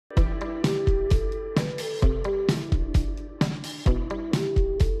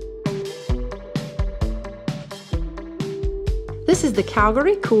This is the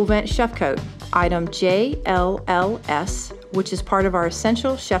Calgary Cool Vent Chef Coat, item JLLS, which is part of our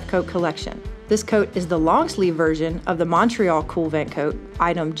essential chef coat collection. This coat is the long sleeve version of the Montreal Cool Vent Coat,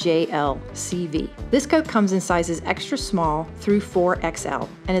 item JLCV. This coat comes in sizes extra small through 4XL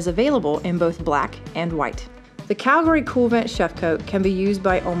and is available in both black and white. The Calgary Cool Vent Chef Coat can be used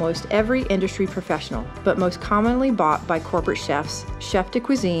by almost every industry professional, but most commonly bought by corporate chefs, chef de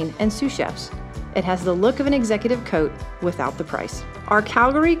cuisine, and sous chefs. It has the look of an executive coat without the price. Our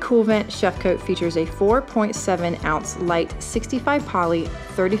Calgary Cool Vent Chef Coat features a 4.7 ounce light 65 poly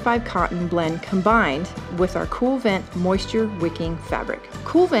 35 cotton blend combined with our Cool Vent moisture wicking fabric.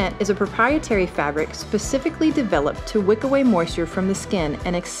 Cool Vent is a proprietary fabric specifically developed to wick away moisture from the skin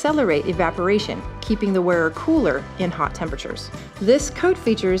and accelerate evaporation, keeping the wearer cooler in hot temperatures. This coat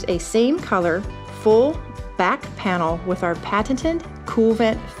features a same color, full back panel with our patented Cool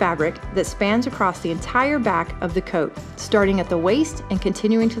Vent fabric that spans across the entire back of the coat, starting at the waist and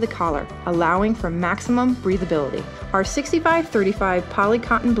continuing to the collar, allowing for maximum breathability. Our 65-35 poly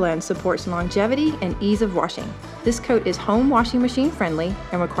cotton blend supports longevity and ease of washing. This coat is home washing machine friendly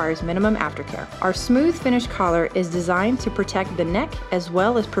and requires minimum aftercare. Our smooth finish collar is designed to protect the neck as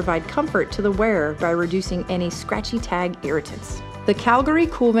well as provide comfort to the wearer by reducing any scratchy tag irritants. The Calgary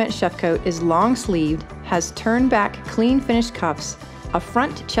Cool Vent Chef Coat is long sleeved, has turn back clean finish cuffs, a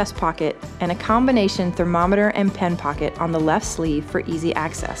front chest pocket, and a combination thermometer and pen pocket on the left sleeve for easy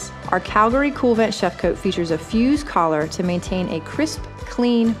access. Our Calgary Cool Vent Chef Coat features a fused collar to maintain a crisp,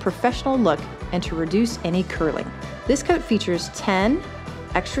 clean, professional look and to reduce any curling. This coat features 10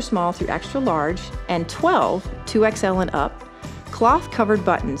 extra small through extra large and 12 2XL and up cloth covered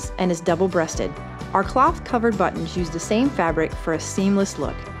buttons and is double breasted. Our cloth covered buttons use the same fabric for a seamless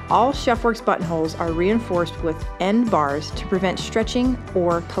look. All ChefWorks buttonholes are reinforced with end bars to prevent stretching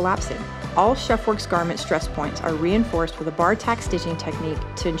or collapsing. All ChefWorks garment stress points are reinforced with a bar tack stitching technique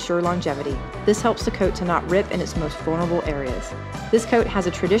to ensure longevity. This helps the coat to not rip in its most vulnerable areas. This coat has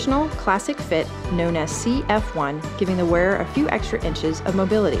a traditional classic fit known as CF1, giving the wearer a few extra inches of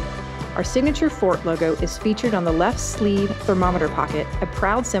mobility. Our signature fort logo is featured on the left sleeve thermometer pocket, a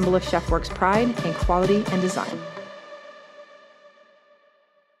proud symbol of ChefWorks' pride in quality and design.